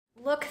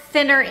Look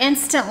thinner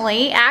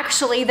instantly.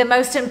 Actually, the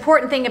most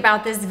important thing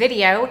about this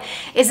video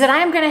is that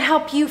I'm going to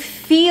help you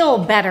feel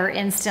better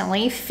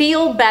instantly,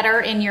 feel better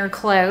in your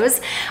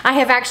clothes. I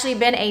have actually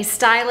been a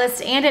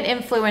stylist and an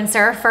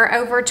influencer for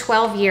over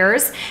 12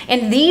 years,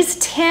 and these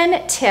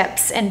 10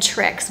 tips and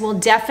tricks will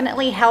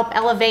definitely help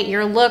elevate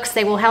your looks.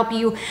 They will help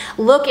you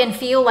look and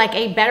feel like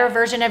a better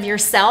version of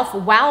yourself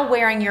while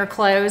wearing your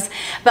clothes.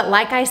 But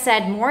like I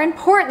said, more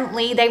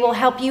importantly, they will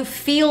help you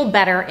feel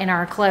better in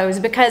our clothes,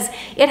 because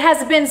it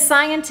has been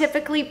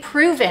scientifically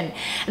proven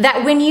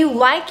that when you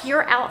like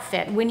your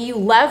outfit, when you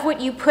love what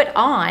you put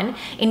on,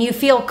 and you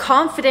feel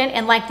confident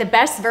and like the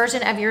best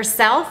version of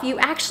yourself, you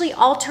actually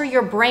alter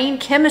your brain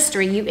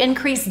chemistry. You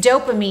increase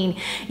dopamine,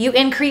 you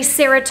increase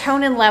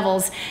serotonin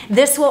levels.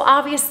 This will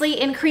obviously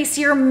increase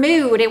your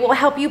mood. It will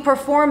help you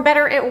perform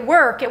better at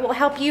work. It will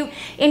help you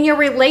in your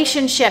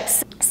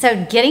relationships.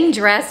 So getting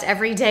dressed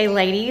every day,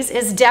 ladies,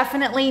 is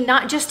definitely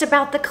not just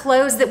about the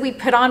clothes that we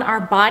put on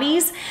our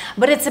bodies,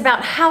 but it's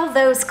about how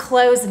those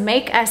clothes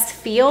make us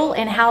feel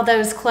and how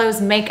those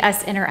clothes make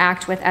us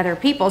interact with other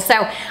people.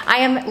 So I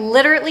am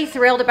literally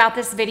thrilled about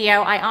this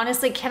video. I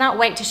honestly cannot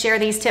wait to share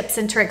these tips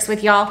and tricks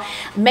with y'all.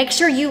 Make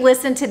sure you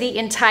listen to the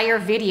entire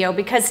video,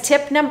 because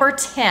tip number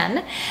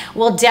 10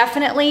 will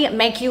definitely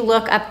make you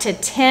look up to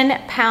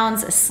 10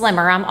 pounds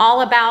slimmer. I'm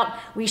all about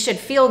we should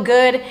feel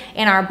good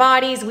in our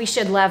bodies. We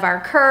should love our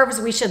curves.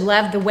 We should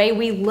love the way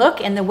we look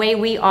and the way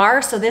we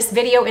are. So this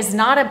video is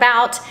not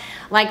about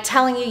like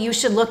telling you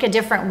should look a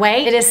different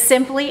way. It is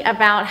simply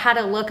about how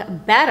to look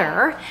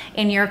better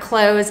in your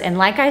clothes, and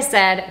like I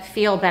said,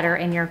 feel better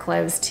in your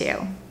clothes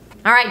too.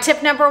 All right,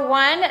 tip number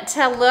 1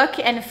 to look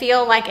and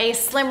feel like a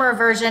slimmer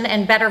version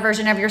and better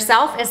version of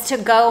yourself is to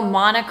go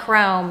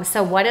monochrome.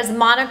 So what does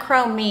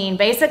monochrome mean?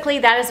 Basically,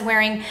 that is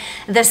wearing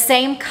the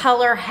same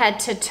color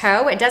head to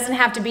toe. It doesn't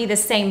have to be the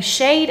same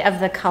shade of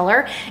the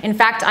color. In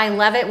fact, I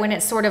love it when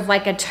it's sort of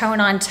like a tone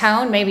on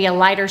tone, maybe a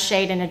lighter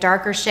shade and a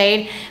darker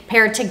shade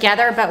paired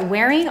together, but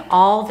wearing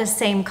all the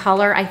same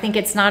color, I think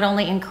it's not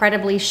only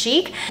incredibly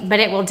chic, but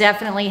it will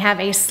definitely have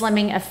a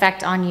slimming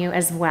effect on you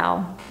as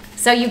well.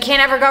 So you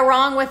can't ever go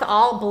wrong with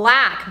all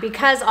black.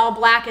 Because all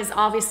black is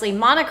obviously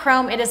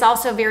monochrome, it is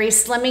also very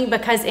slimming,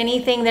 because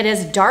anything that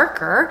is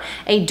darker,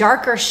 a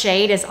darker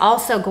shade, is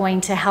also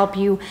going to help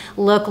you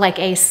look like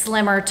a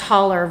slimmer,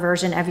 taller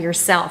version of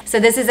yourself. So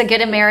this is a good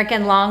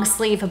American long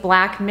sleeve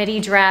black midi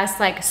dress,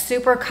 like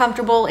super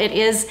comfortable. It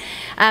is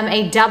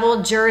a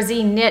double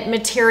jersey knit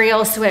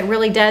material, so it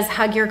really does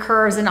hug your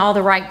curves in all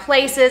the right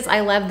places. I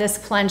love this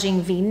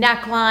plunging V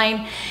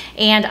neckline,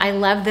 and I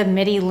love the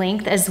midi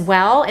length as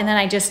well. And then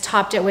I just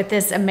topped it with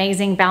this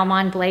amazing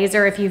Balmain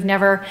blazer. If you've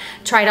never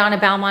tried on a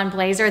Balmain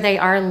blazer, they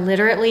are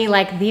literally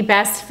like the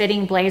best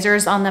fitting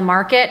blazers on the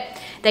market.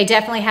 They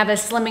definitely have a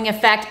slimming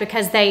effect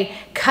because they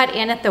cut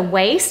in at the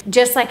waist,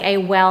 just like a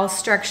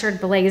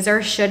well-structured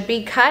blazer should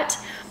be cut.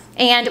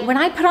 And when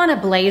I put on a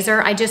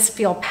blazer, I just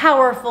feel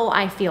powerful,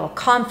 I feel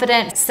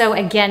confident. So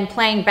again,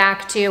 playing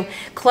back to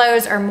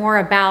clothes are more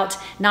about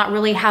not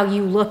really how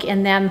you look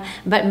in them,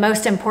 but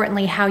most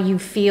importantly, how you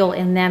feel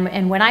in them.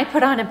 And when I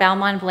put on a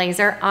Balmain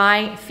blazer,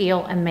 I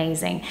feel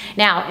amazing.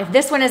 Now, if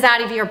this one is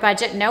out of your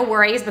budget, no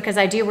worries, because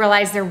I do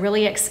realize they're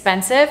really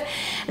expensive.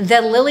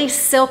 The Lily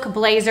Silk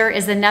blazer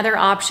is another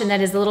option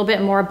that is a little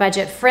bit more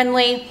budget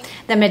friendly.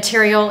 The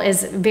material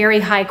is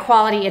very high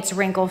quality, it's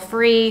wrinkle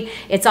free.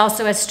 It's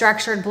also a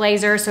structured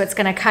blazer, so it's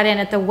gonna cut in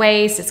at the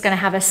waist, it's gonna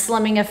have a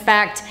slimming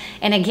effect.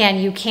 And again,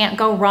 you can't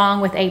go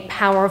wrong with a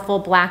powerful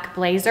black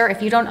blazer.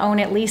 If you don't own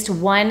at least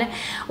one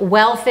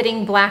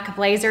well-fitting black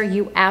blazer,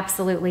 you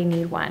absolutely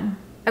need one.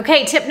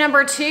 Okay, tip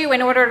number 2,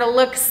 in order to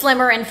look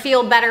slimmer and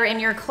feel better in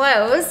your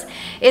clothes,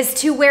 is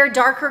to wear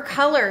darker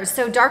colors.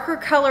 So darker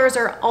colors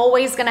are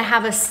always gonna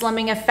have a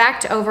slimming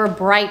effect over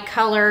bright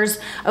colors,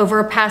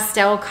 over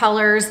pastel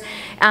colors.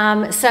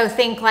 So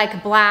think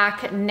like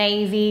black,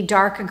 navy,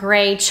 dark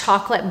gray,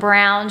 chocolate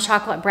brown.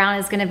 Chocolate brown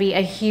is gonna be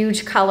a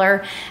huge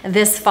color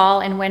this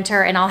fall and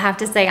winter, and I'll have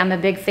to say I'm a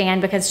big fan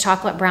because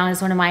chocolate brown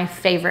is one of my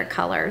favorite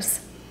colors.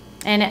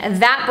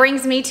 And that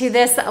brings me to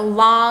this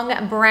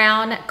long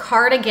brown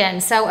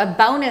cardigan. So a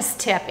bonus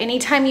tip,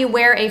 anytime you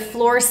wear a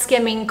floor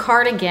skimming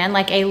cardigan,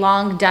 like a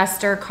long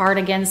duster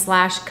cardigan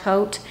slash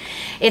coat,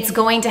 it's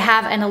going to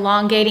have an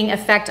elongating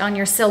effect on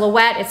your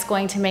silhouette. It's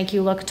going to make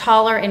you look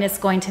taller, and it's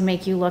going to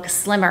make you look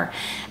slimmer.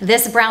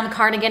 This brown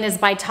cardigan is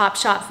by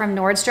Topshop from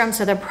Nordstrom,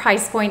 so the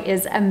price point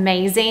is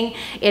amazing.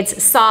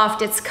 It's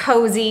soft, it's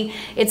cozy.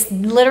 It's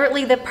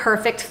literally the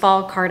perfect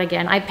fall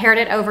cardigan. I paired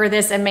it over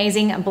this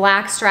amazing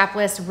black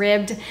strapless ribbed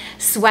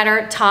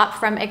sweater top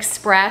from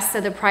Express, so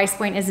the price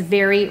point is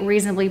very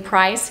reasonably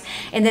priced.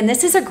 And then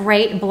this is a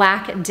great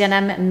black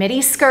denim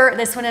midi skirt.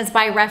 This one is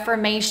by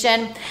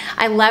Reformation.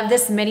 I love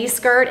this midi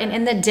skirt, and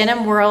in the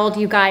denim world,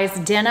 you guys,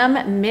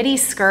 denim midi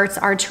skirts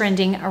are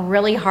trending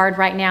really hard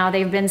right now.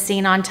 They've been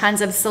seen on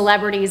tons of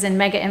celebrities and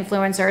mega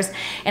influencers,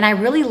 and I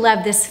really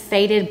love this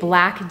faded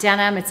black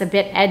denim. It's a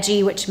bit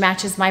edgy, which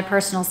matches my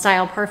personal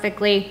style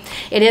perfectly.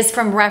 It is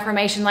from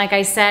Reformation, like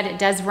I said. It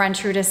does run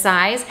true to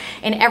size,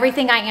 and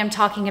everything I am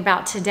talking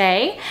about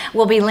today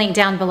will be linked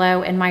down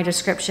below in my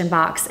description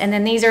box. And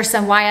then these are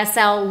some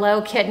YSL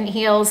low kitten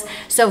heels.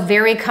 So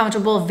very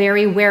comfortable,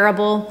 very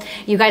wearable.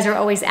 You guys are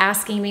always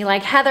asking me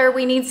like, Heather,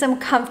 we need some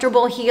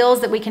comfortable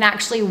heels that we can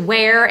actually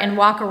wear and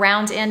walk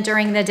around in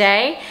during the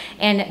day.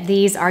 And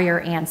these are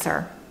your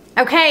answer.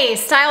 Okay,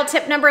 style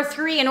tip number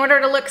 3, in order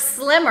to look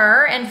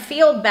slimmer and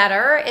feel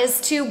better, is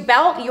to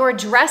belt your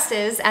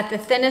dresses at the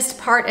thinnest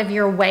part of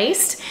your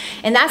waist.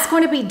 And that's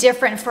going to be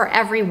different for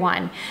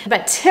everyone.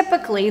 But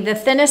typically, the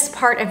thinnest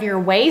part of your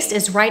waist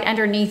is right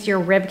underneath your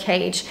rib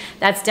cage.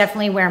 That's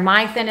definitely where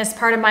my thinnest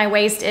part of my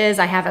waist is.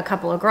 I have a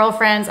couple of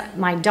girlfriends,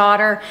 my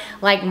daughter,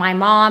 like my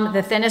mom.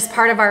 The thinnest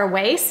part of our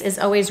waist is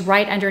always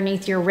right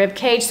underneath your rib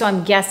cage. So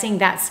I'm guessing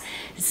that's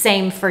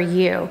same for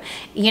you.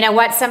 You know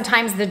what?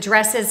 Sometimes the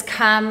dresses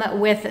come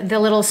with the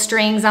little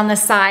strings on the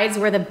sides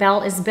where the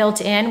belt is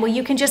built in. Well,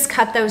 you can just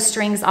cut those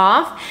strings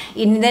off,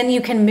 and then you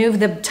can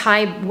move the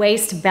tie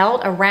waist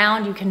belt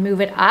around. You can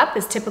move it up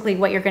is typically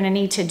what you're going to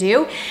need to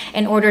do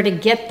in order to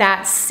get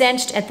that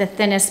cinched at the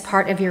thinnest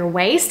part of your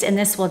waist. And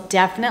this will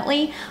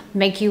definitely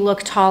make you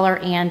look taller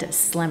and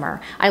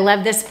slimmer. I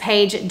love this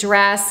Paige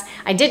dress.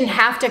 I didn't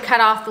have to cut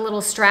off the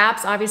little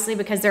straps, obviously,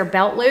 because they're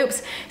belt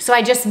loops. So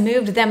I just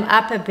moved them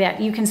up a bit.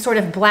 You can sort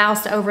of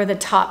blouse over the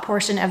top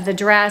portion of the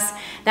dress.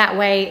 That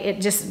way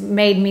it just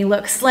made me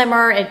look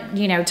slimmer. It,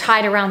 you know,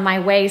 tied around my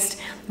waist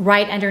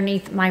right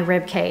underneath my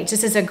rib cage.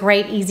 This is a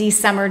great, easy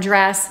summer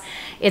dress.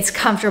 It's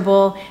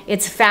comfortable.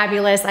 It's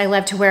fabulous. I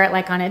love to wear it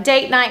like on a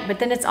date night, but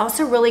then it's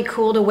also really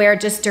cool to wear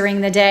just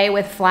during the day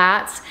with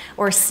flats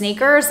or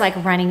sneakers, like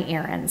running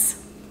errands.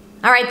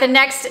 All right, the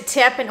next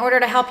tip in order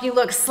to help you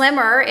look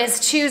slimmer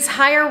is choose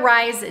higher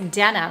rise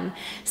denim,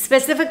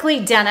 specifically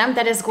denim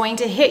that is going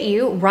to hit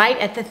you right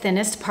at the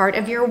thinnest part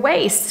of your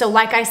waist. So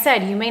like I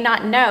said, you may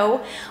not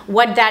know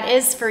what that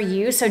is for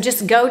you, so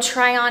just go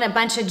try on a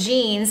bunch of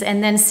jeans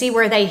and then see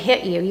where they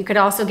hit you. You could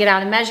also get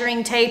out a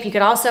measuring tape. You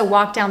could also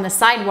walk down the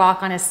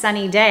sidewalk on a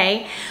sunny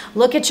day,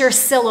 look at your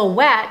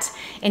silhouette,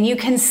 and you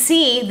can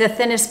see the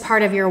thinnest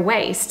part of your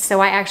waist.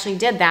 So I actually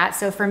did that.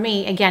 So for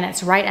me, again,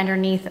 it's right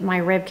underneath my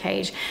rib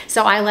cage.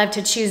 So I love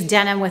to choose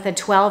denim with a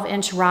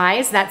 12-inch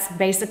rise. That's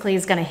basically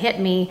is gonna hit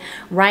me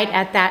right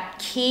at that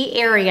key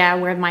area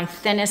where my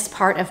thinnest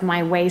part of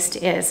my waist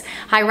is.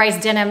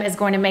 High-rise denim is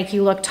going to make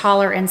you look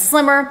taller and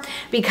slimmer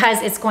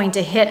because it's going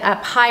to hit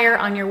up higher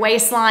on your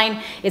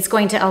waistline. It's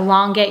going to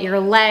elongate your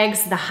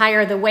legs. The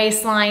higher the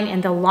waistline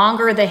and the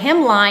longer the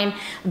hemline,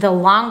 the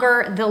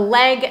longer the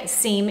leg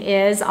seam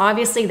is.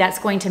 Obviously, that's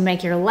going to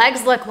make your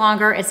legs look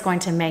longer. It's going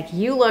to make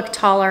you look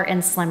taller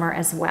and slimmer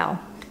as well.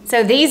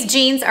 So these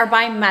jeans are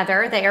by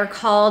Mother. They are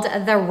called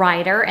the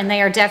Rider, and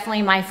they are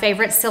definitely my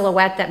favorite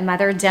silhouette that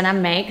Mother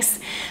Denim makes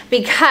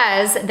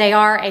because they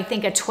are, I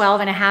think, a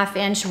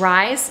 12.5-inch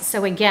rise.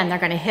 So again, they're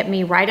gonna hit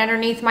me right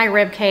underneath my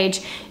rib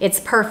cage. It's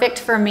perfect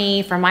for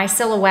me, for my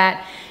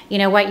silhouette. You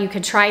know what, you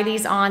could try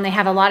these on. They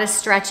have a lot of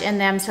stretch in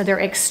them, so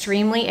they're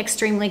extremely,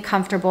 extremely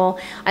comfortable.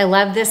 I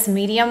love this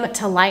medium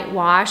to light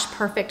wash,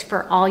 perfect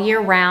for all year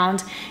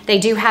round. They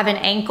do have an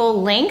ankle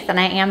length, and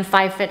I am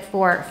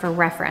 5'4" for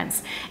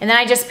reference. And then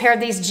I just paired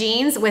these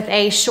jeans with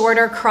a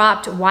shorter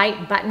cropped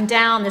white button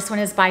down. This one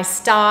is by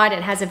Staud.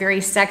 It has a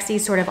very sexy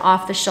sort of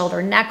off the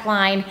shoulder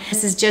neckline.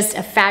 This is just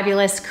a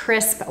fabulous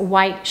crisp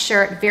white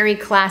shirt, very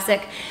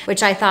classic,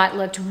 which I thought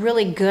looked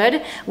really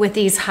good with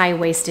these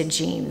high-waisted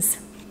jeans.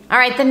 All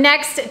right, the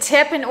next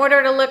tip in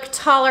order to look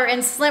taller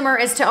and slimmer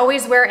is to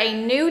always wear a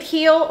nude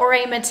heel or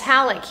a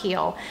metallic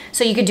heel.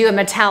 So you could do a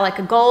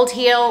metallic gold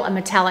heel, a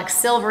metallic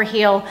silver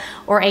heel,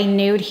 or a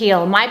nude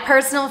heel. My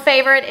personal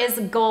favorite is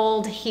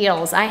gold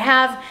heels. I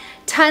have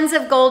tons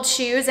of gold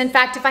shoes. In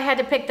fact, if I had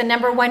to pick the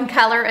 #1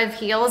 color of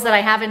heels that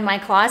I have in my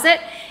closet,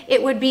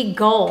 it would be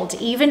gold,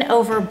 even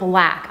over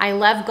black. I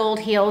love gold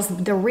heels.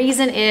 The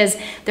reason is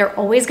they're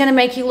always gonna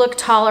make you look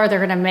taller.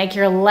 They're gonna make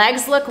your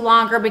legs look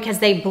longer because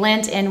they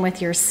blend in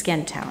with your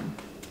skin tone.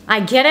 I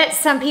get it,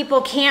 some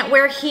people can't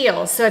wear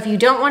heels. So if you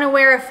don't wanna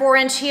wear a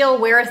 4-inch heel,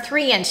 wear a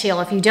 3-inch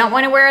heel. If you don't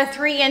wanna wear a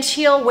 3-inch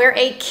heel, wear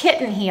a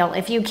kitten heel.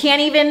 If you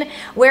can't even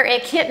wear a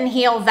kitten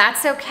heel,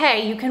 that's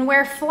okay. You can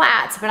wear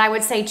flats, but I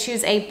would say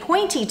choose a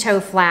pointy toe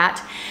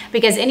flat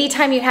because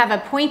anytime you have a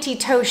pointy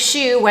toe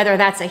shoe, whether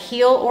that's a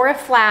heel or a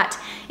flat,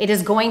 it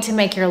is going to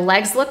make your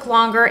legs look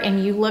longer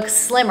and you look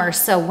slimmer.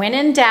 So when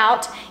in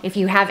doubt, if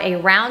you have a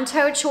round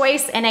toe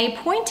choice and a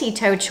pointy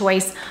toe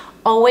choice,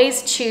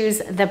 always choose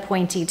the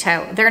pointy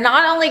toe. They're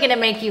not only gonna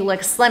make you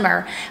look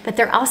slimmer, but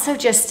they're also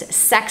just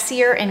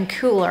sexier and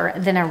cooler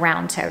than a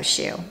round toe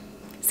shoe.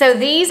 So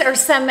these are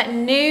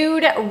some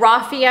nude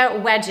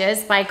raffia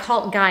wedges by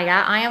Cult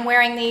Gaia. I am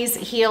wearing these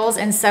heels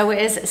and so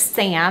is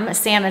Sam.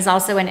 Sam is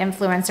also an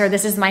influencer.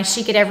 This is my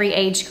Chic at Every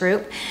Age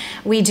group.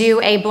 We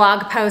do a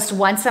blog post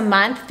once a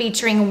month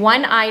featuring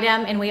one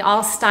item and we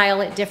all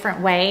style it different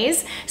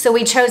ways. So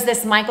we chose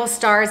this Michael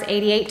Stars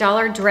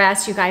 $88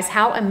 dress. You guys,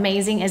 how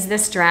amazing is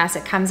this dress?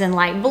 It comes in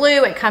light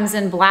blue, it comes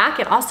in black.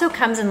 It also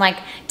comes in like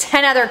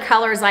 10 other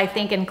colors, I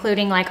think,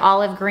 including like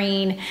olive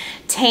green,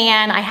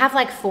 tan. I have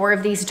like 4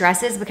 of these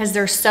dresses, because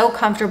they're so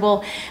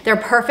comfortable. They're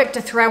perfect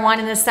to throw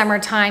on in the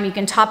summertime. You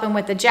can top them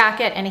with a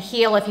jacket and a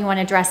heel if you want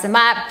to dress them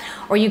up,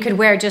 or you could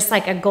wear just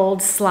like a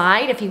gold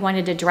slide if you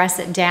wanted to dress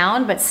it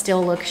down but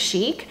still look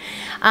chic.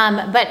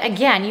 But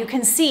again, you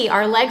can see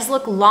our legs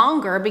look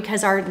longer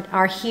because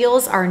our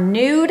heels are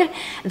nude.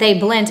 They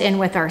blend in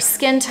with our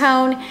skin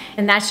tone,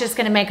 and that's just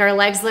going to make our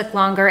legs look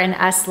longer and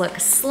us look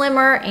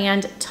slimmer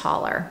and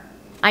taller.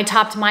 I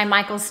topped my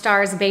Michael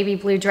Stars baby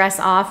blue dress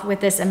off with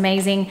this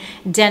amazing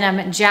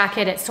denim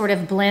jacket. It sort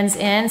of blends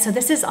in. So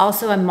this is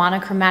also a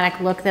monochromatic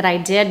look that I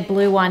did,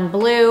 blue on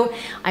blue.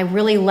 I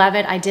really love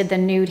it. I did the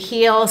nude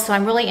heel. So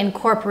I'm really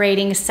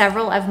incorporating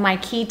several of my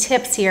key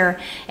tips here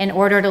in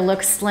order to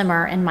look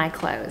slimmer in my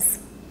clothes.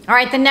 All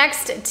right, the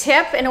next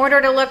tip in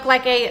order to look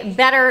like a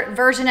better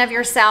version of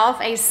yourself,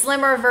 a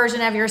slimmer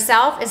version of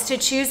yourself, is to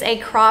choose a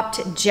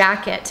cropped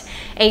jacket,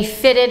 a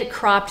fitted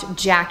cropped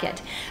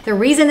jacket. The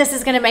reason this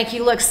is going to make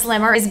you look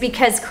slimmer is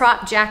because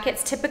cropped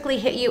jackets typically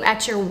hit you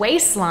at your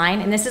waistline,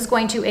 and this is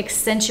going to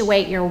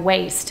accentuate your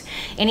waist.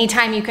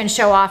 Anytime you can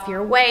show off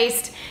your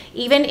waist,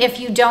 even if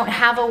you don't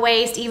have a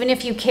waist, even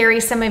if you carry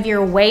some of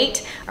your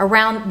weight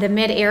around the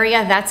mid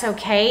area, that's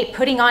okay.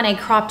 Putting on a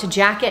cropped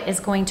jacket is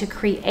going to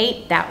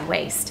create that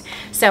waist.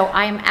 So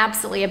I am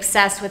absolutely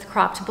obsessed with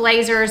cropped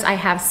blazers. I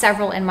have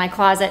several in my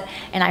closet,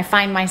 and I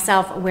find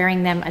myself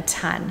wearing them a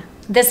ton.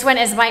 This one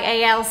is by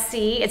ALC.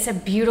 It's a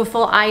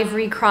beautiful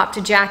ivory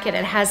cropped jacket.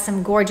 It has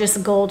some gorgeous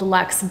gold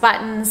luxe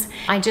buttons.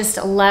 I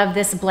just love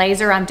this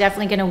blazer. I'm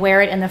definitely gonna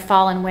wear it in the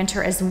fall and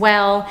winter as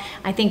well.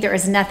 I think there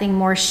is nothing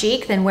more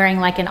chic than wearing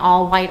like an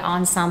all white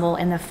ensemble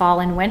in the fall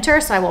and winter,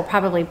 so I will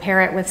probably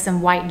pair it with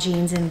some white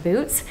jeans and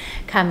boots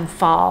come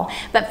fall.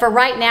 But for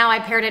right now, I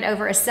paired it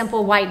over a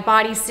simple white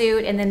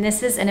bodysuit, and then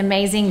this is an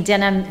amazing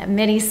denim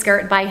midi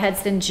skirt by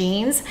Hudson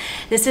Jeans.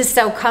 This is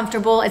so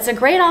comfortable. It's a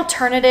great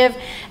alternative,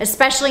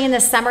 especially in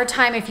the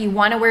summertime. If you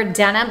want to wear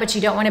denim but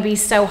you don't want to be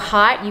so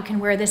hot, you can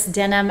wear this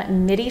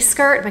denim midi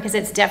skirt because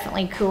it's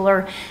definitely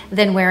cooler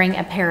than wearing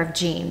a pair of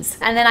jeans.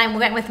 And then I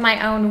went with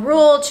my own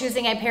rule,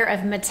 choosing a pair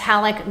of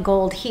metallic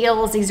gold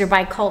heels. These are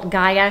by Cult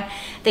Gaia.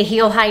 The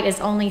heel height is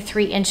only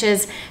 3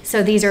 inches,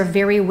 so these are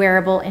very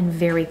wearable and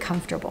very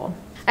comfortable.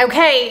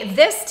 Okay,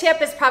 this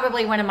tip is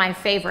probably one of my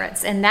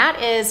favorites, and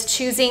that is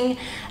choosing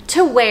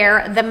to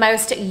wear the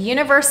most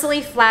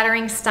universally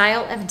flattering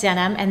style of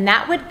denim, and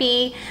that would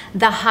be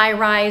the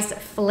high-rise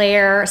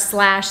flare /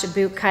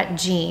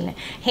 bootcut jean.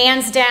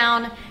 Hands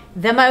down,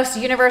 the most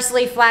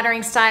universally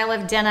flattering style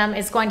of denim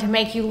is going to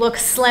make you look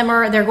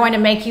slimmer. They're going to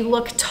make you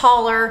look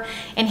taller.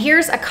 And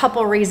here's a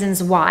couple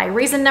reasons why.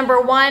 Reason number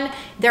one,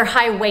 they're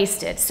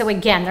high-waisted. So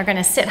again, they're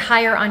gonna sit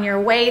higher on your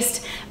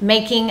waist,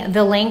 making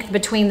the length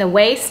between the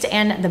waist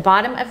and the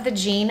bottom of the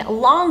jean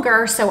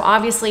longer. So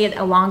obviously it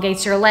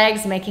elongates your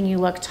legs, making you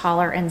look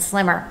taller and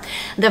slimmer.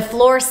 The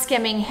floor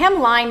skimming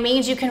hemline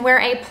means you can wear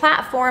a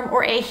platform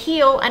or a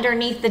heel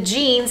underneath the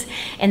jeans,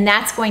 and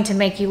that's going to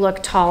make you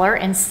look taller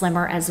and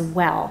slimmer as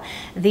well.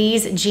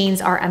 These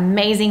jeans are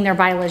amazing. They're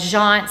by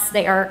Legence.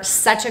 They are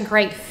such a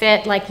great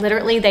fit. Like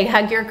literally they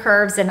hug your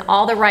curves in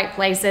all the right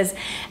places.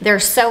 They're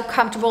so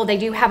comfortable. They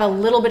do have a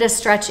little bit of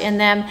stretch in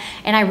them,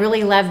 and I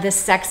really love this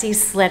sexy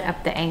slit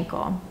up the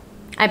ankle.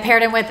 I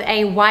paired it with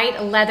a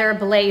white leather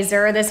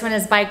blazer. This one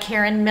is by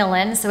Karen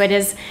Millen. So it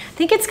is, I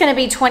think it's gonna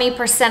be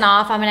 20%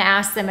 off. I'm gonna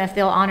ask them if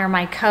they'll honor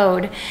my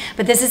code.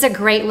 But this is a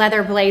great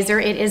leather blazer.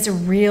 It is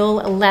real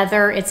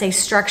leather. It's a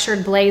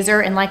structured blazer.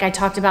 And like I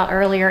talked about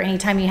earlier,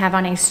 anytime you have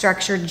on a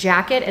structured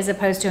jacket as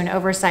opposed to an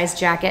oversized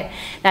jacket,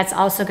 that's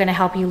also gonna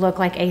help you look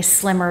like a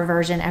slimmer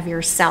version of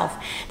yourself.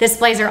 This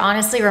blazer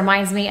honestly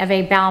reminds me of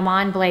a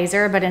Balmain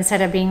blazer, but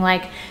instead of being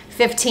like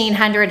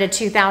 $1,500 to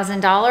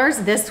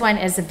 $2,000. This one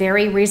is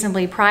very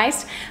reasonably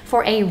priced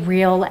for a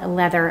real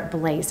leather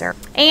blazer.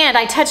 And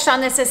I touched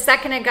on this a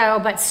second ago,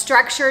 but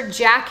structured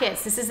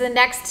jackets. This is the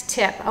next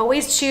tip.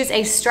 Always choose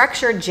a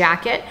structured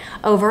jacket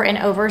over an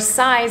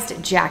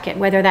oversized jacket,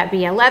 whether that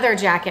be a leather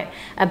jacket,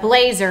 a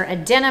blazer, a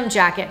denim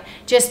jacket.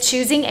 Just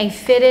choosing a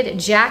fitted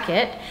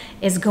jacket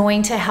is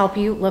going to help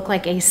you look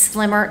like a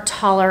slimmer,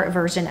 taller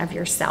version of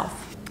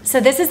yourself. So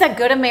this is a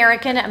Good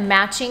American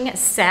matching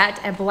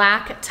set, a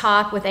black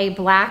top with a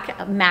black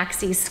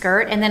maxi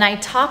skirt, and then I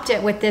topped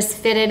it with this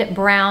fitted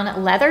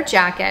brown leather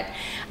jacket.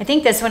 I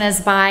think this one is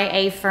by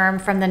a firm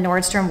from the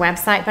Nordstrom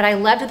website, but I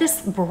loved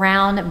this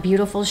brown,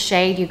 beautiful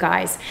shade, you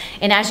guys.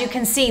 And as you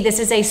can see, this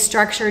is a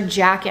structured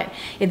jacket.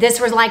 If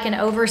this was like an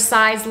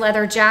oversized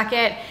leather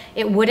jacket,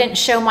 it wouldn't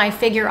show my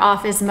figure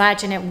off as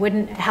much, and it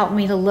wouldn't help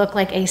me to look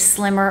like a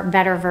slimmer,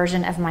 better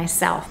version of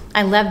myself.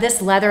 I love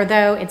this leather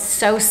though. It's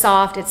so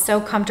soft, it's so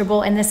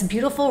comfortable, and this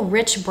beautiful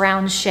rich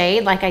brown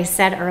shade, like I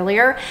said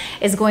earlier,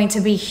 is going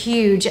to be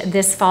huge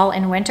this fall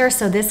and winter,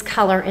 so this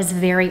color is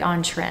very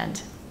on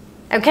trend.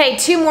 Okay,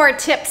 2 more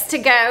tips to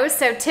go.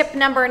 So tip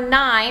number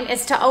 9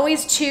 is to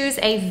always choose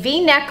a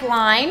V-neck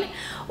line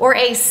or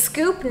a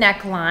scoop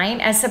neckline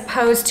as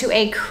opposed to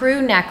a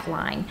crew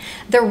neckline.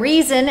 The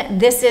reason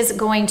this is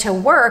going to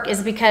work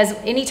is because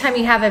anytime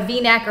you have a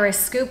V-neck or a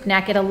scoop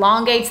neck, it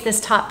elongates this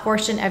top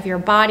portion of your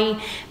body,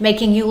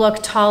 making you look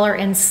taller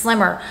and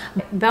slimmer.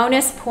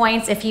 Bonus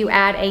points if you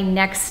add a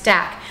neck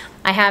stack.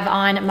 I have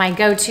on my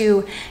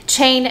go-to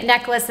chain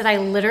necklace that I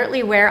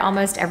literally wear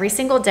almost every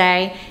single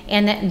day.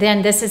 And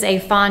then this is a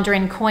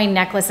Fondren coin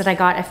necklace that I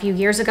got a few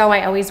years ago.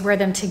 I always wear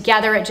them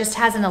together. It just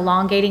has an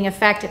elongating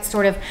effect. It's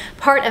sort of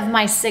part of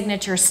my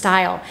signature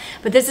style.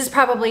 But this is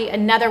probably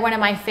another one of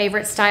my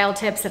favorite style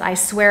tips that I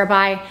swear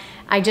by.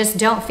 I just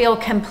don't feel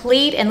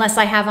complete unless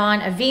I have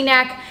on a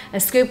V-neck, a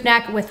scoop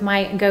neck with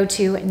my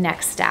go-to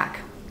neck stack.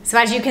 So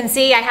as you can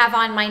see, I have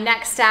on my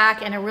neck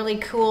stack and a really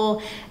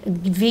cool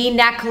V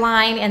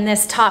neckline in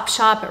this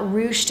Topshop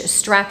ruched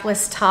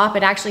strapless top.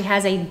 It actually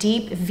has a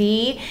deep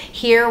V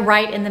here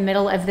right in the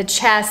middle of the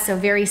chest, so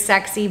very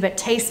sexy, but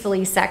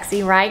tastefully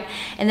sexy, right?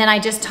 And then I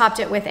just topped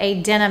it with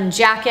a denim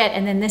jacket,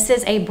 and then this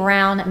is a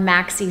brown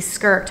maxi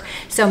skirt.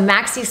 So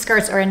maxi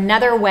skirts are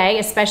another way,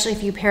 especially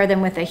if you pair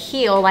them with a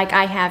heel like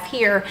I have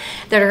here,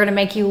 that are gonna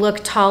make you look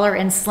taller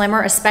and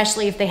slimmer,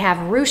 especially if they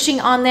have ruching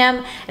on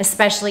them,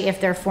 especially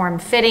if they're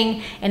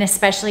form-fitting, and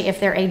especially if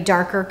they're a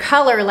darker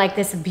color like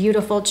this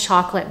beautiful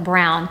chocolate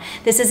brown.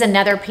 This is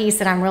another piece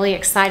that I'm really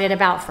excited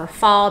about for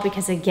fall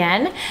because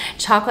again,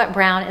 chocolate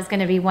brown is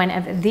going to be one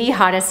of the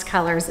hottest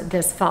colors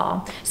this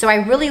fall. So I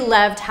really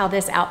loved how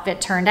this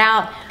outfit turned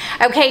out.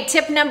 Okay,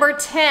 tip number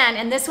 10,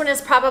 and this one is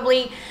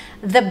probably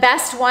the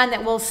best one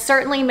that will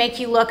certainly make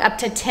you look up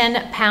to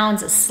 10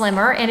 pounds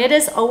slimmer, and it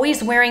is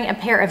always wearing a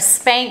pair of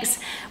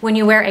Spanx when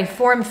you wear a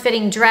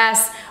form-fitting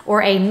dress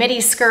or a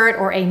midi skirt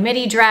or a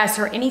midi dress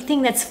or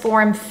anything that's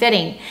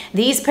form-fitting.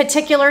 These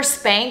particular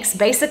Spanx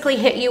basically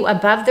hit you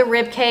above the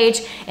rib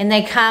cage and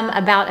they come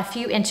about a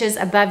few inches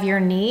above your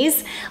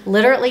knees.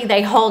 Literally,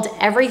 they hold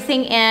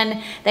everything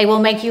in. They will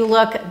make you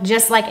look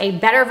just like a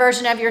better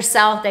version of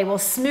yourself. They will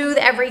smooth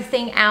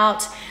everything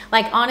out.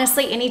 Like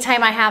honestly,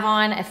 anytime I have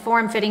on a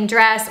form-fitting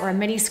dress or a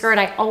midi skirt,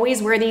 I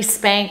always wear these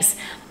Spanx.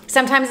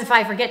 Sometimes if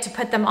I forget to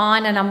put them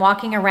on and I'm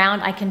walking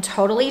around, I can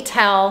totally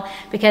tell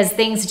because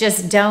things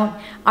just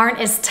aren't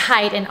as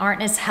tight and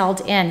aren't as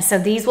held in. So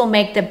these will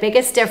make the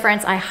biggest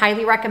difference. I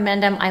highly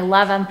recommend them. I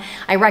love them.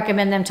 I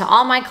recommend them to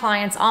all my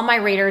clients, all my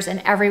readers,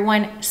 and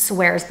everyone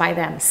swears by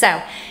them.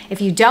 So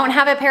if you don't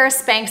have a pair of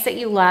Spanx that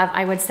you love,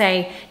 I would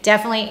say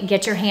definitely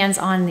get your hands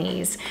on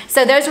these.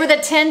 So those were the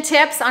 10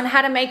 tips on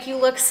how to make you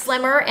look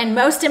slimmer, and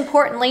most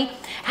importantly,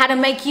 how to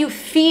make you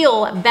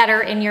feel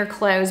better in your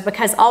clothes,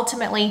 because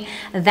ultimately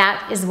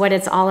that is what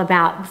it's all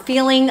about,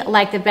 feeling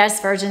like the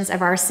best versions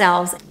of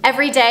ourselves.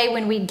 Every day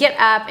when we get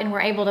up and we're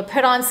able to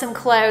put on some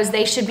clothes,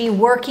 they should be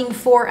working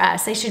for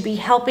us. They should be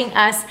helping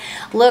us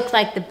look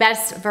like the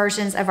best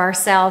versions of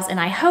ourselves, and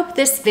I hope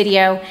this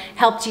video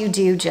helped you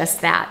do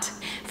just that.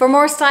 For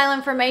more style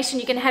information,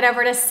 you can head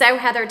over to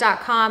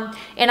sewheather.com,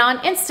 and on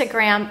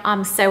Instagram,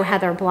 I'm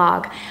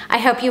sewheatherblog. I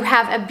hope you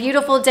have a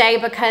beautiful day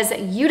because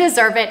you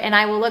deserve it, and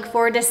I will look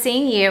forward to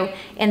seeing you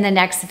in the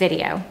next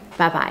video.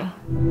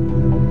 Bye-bye.